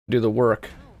do the work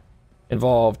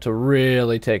involved to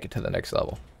really take it to the next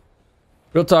level.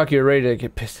 Real talk, you're ready to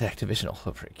get pissed at Activision all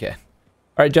over again.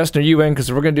 Alright, Justin, are you in? Because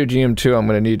if we're going to do GM2, I'm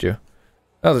going to need you.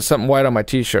 Oh, there's something white on my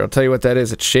t-shirt. I'll tell you what that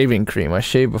is. It's shaving cream. I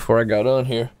shaved before I got on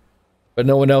here. But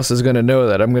no one else is going to know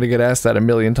that. I'm going to get asked that a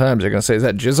million times. They're going to say, is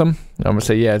that jism? And I'm going to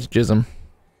say, yeah, it's jism.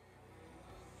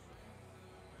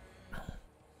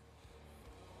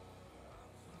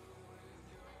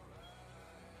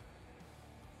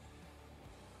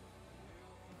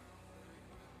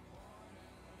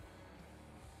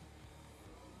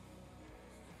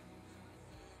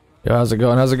 Yo, how's it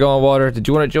going? How's it going, Water? Did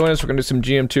you want to join us? We're going to do some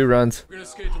GM2 runs. We're going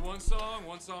to skate to one song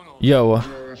only. Yo.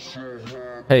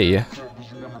 Hey.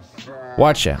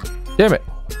 Watch out. Damn it.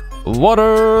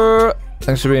 Water!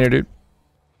 Thanks for being here, dude.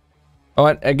 Oh,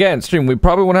 and again, stream, we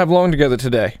probably won't have long together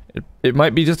today. It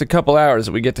might be just a couple hours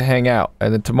that we get to hang out.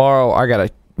 And then tomorrow,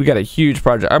 we got a huge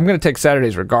project. I'm going to take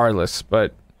Saturdays regardless,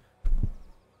 but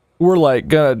we're like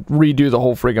going to redo the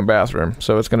whole freaking bathroom.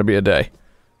 So it's going to be a day.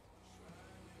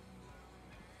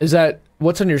 Is that,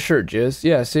 what's on your shirt, Jizz?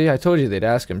 Yeah, see, I told you they'd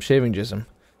ask him, shaving jism.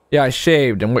 Yeah, I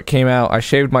shaved, and what came out, I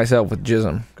shaved myself with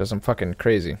jism, because I'm fucking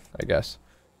crazy, I guess.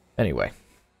 Anyway.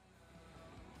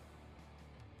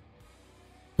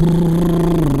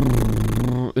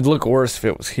 It'd look worse if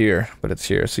it was here, but it's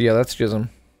here. So yeah, that's jism.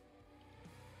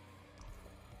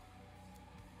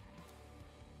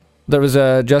 There was,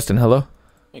 Justin, hello?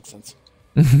 Makes sense.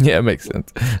 Yeah, it makes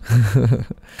sense.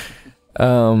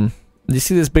 Do you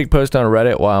see this big post on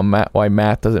Reddit why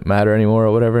math doesn't matter anymore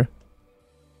or whatever?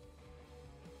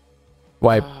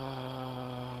 Why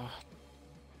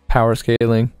power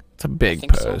scaling? It's a big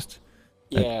post. So.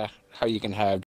 Yeah, how you can have